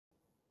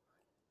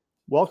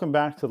Welcome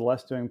back to the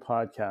Less Doing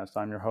podcast.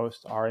 I'm your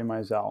host, Ari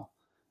Meisel.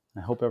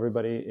 I hope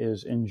everybody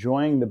is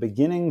enjoying the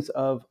beginnings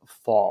of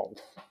fall.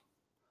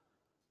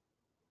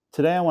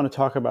 Today, I want to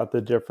talk about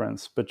the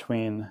difference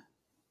between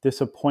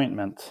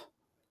disappointment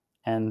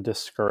and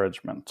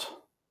discouragement.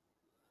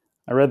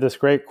 I read this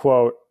great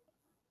quote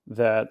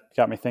that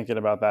got me thinking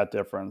about that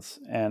difference,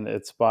 and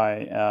it's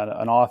by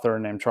an author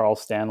named Charles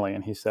Stanley,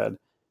 and he said,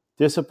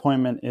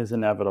 "Disappointment is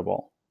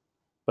inevitable,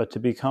 but to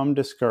become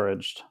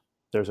discouraged,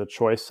 there's a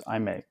choice I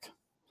make."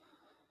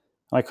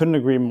 And I couldn't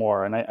agree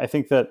more. And I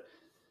think that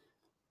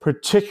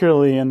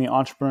particularly in the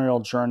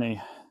entrepreneurial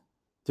journey,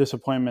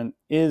 disappointment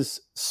is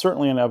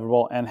certainly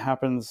inevitable and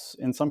happens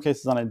in some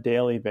cases on a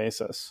daily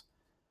basis.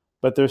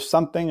 But there's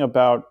something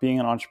about being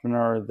an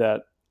entrepreneur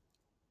that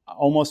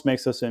almost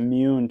makes us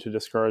immune to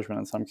discouragement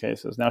in some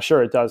cases. Now,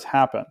 sure, it does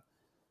happen.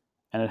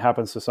 And it's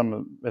happened to some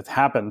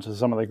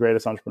of the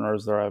greatest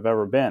entrepreneurs there have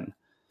ever been.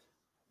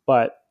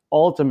 But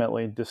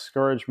ultimately,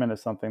 discouragement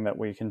is something that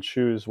we can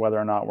choose whether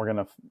or not we're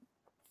going to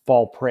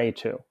fall prey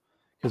to,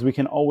 because we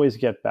can always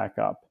get back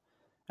up.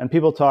 And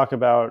people talk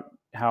about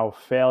how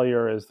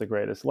failure is the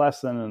greatest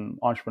lesson and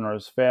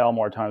entrepreneurs fail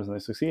more times than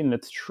they succeed. And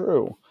it's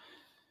true.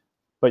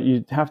 But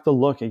you have to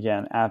look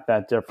again at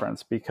that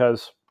difference,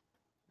 because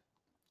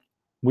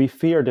we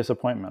fear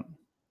disappointment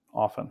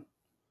often.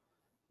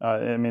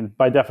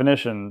 By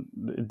definition,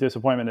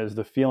 disappointment is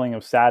the feeling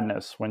of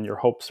sadness when your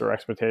hopes or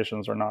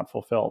expectations are not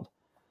fulfilled.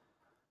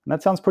 And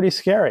that sounds pretty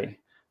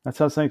scary. That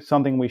sounds like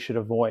something we should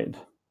avoid.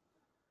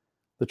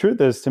 The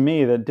truth is, to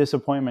me, that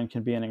disappointment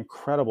can be an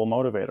incredible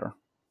motivator.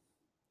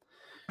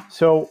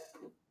 So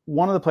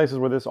one of the places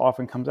where this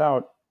often comes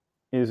out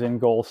is in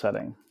goal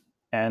setting,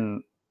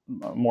 and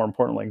more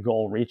importantly,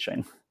 goal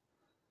reaching.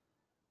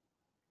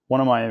 One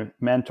of my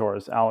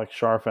mentors, Alex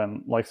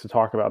Sharfin, likes to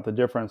talk about the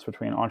difference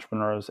between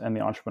entrepreneurs and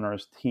the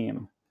entrepreneur's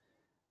team,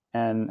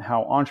 and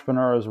how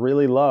entrepreneurs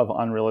really love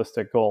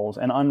unrealistic goals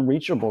and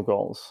unreachable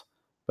goals,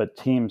 but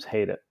teams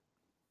hate it.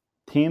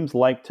 Teams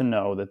like to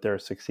know that they're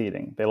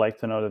succeeding. They like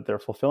to know that they're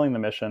fulfilling the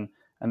mission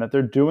and that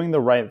they're doing the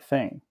right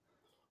thing.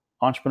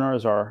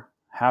 Entrepreneurs are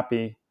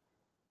happy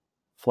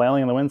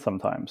flailing in the wind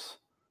sometimes.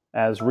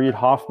 As Reid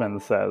Hoffman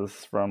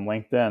says from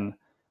LinkedIn,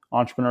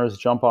 entrepreneurs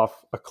jump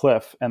off a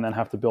cliff and then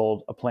have to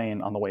build a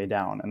plane on the way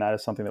down. And that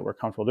is something that we're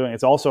comfortable doing.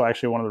 It's also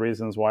actually one of the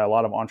reasons why a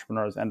lot of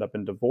entrepreneurs end up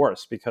in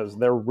divorce, because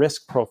their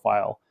risk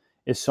profile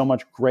is so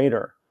much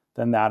greater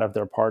than that of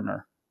their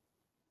partner.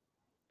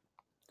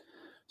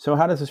 So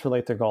how does this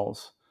relate to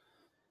goals?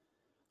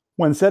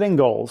 When setting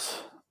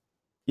goals,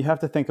 you have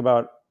to think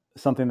about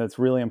something that's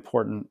really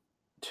important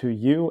to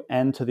you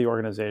and to the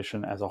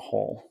organization as a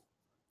whole.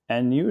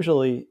 And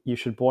usually you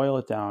should boil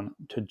it down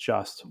to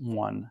just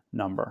one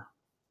number.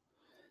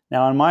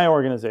 Now, in my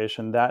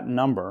organization, that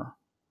number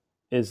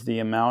is the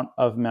amount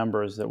of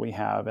members that we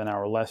have in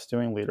our Less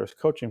Doing Leaders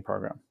coaching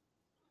program.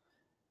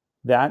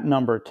 That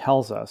number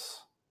tells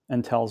us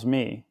and tells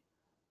me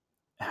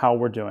how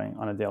we're doing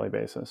on a daily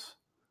basis.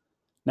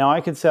 Now,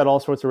 I could set all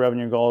sorts of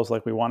revenue goals,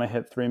 like we want to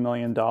hit $3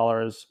 million,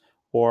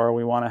 or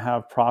we want to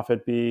have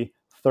profit be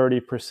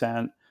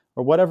 30%,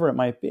 or whatever it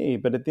might be.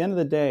 But at the end of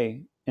the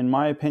day, in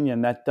my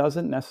opinion, that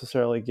doesn't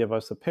necessarily give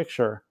us a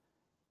picture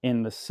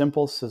in the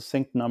simple,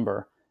 succinct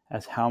number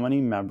as how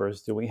many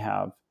members do we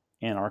have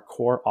in our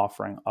core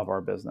offering of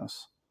our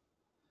business.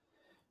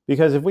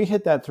 Because if we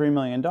hit that $3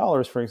 million,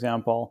 for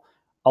example,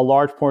 a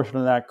large portion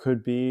of that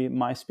could be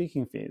my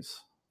speaking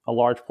fees. A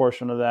large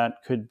portion of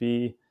that could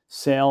be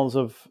sales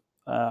of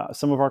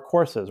some of our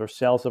courses or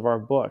sales of our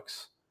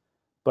books.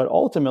 But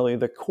ultimately,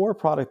 the core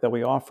product that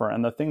we offer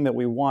and the thing that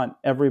we want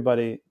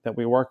everybody that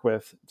we work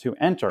with to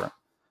enter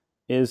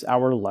is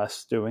our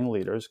Less Doing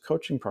Leaders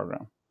coaching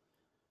program.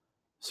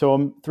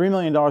 So $3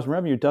 million in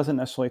revenue doesn't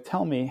necessarily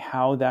tell me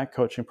how that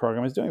coaching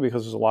program is doing,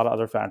 because there's a lot of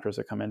other factors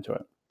that come into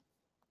it.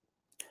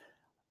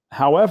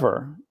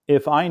 However,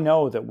 if I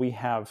know that we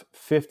have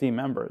 50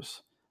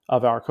 members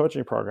of our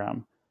coaching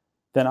program,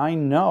 then I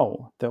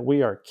know that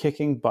we are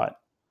kicking butt.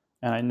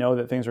 And I know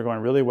that things are going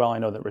really well. I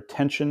know that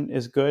retention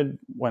is good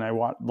when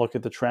I look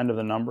at the trend of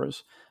the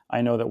numbers.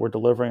 I know that we're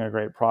delivering a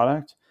great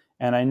product,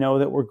 and I know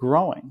that we're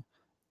growing.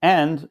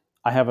 And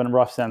I have a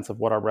rough sense of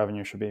what our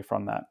revenue should be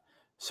from that.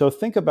 So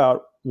think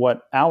about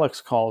what Alex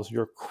calls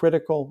your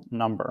critical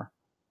number.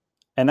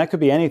 And that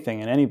could be anything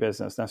in any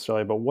business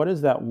necessarily, but what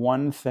is that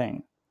one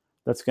thing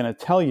that's going to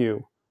tell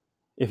you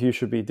if you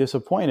should be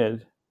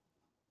disappointed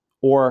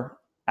or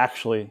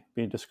actually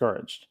be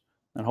discouraged?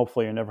 And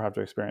hopefully you never have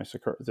to experience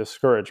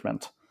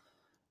discouragement.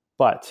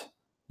 But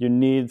you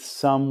need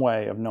some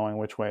way of knowing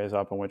which way is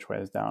up and which way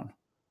is down.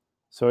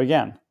 So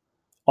again,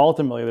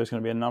 ultimately there's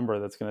going to be a number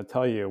that's going to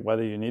tell you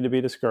whether you need to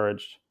be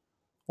discouraged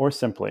or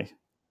simply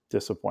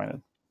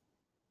disappointed.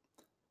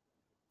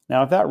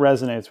 Now, if that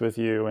resonates with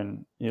you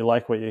and you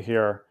like what you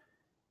hear,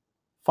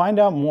 find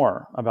out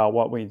more about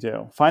what we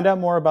do. Find out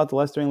more about the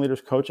Less Doing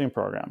Leaders coaching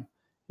program.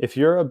 If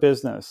you're a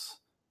business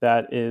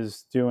that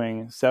is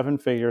doing 7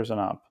 figures and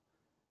up,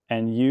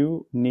 and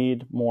you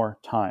need more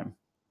time,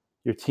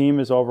 your team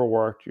is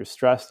overworked, you're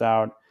stressed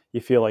out,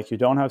 you feel like you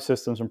don't have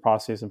systems and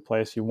processes in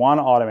place, you want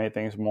to automate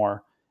things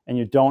more, and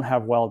you don't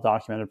have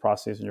well-documented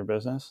processes in your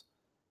business,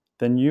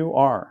 then you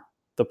are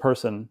the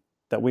person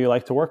that we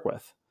like to work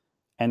with,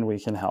 and we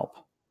can help.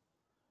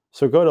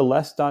 So go to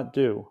less.do/apply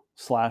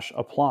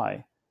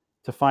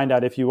to find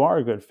out if you are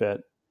a good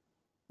fit,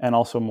 and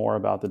also more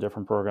about the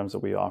different programs that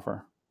we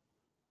offer.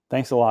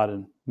 Thanks a lot,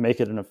 and make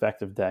it an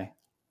effective day.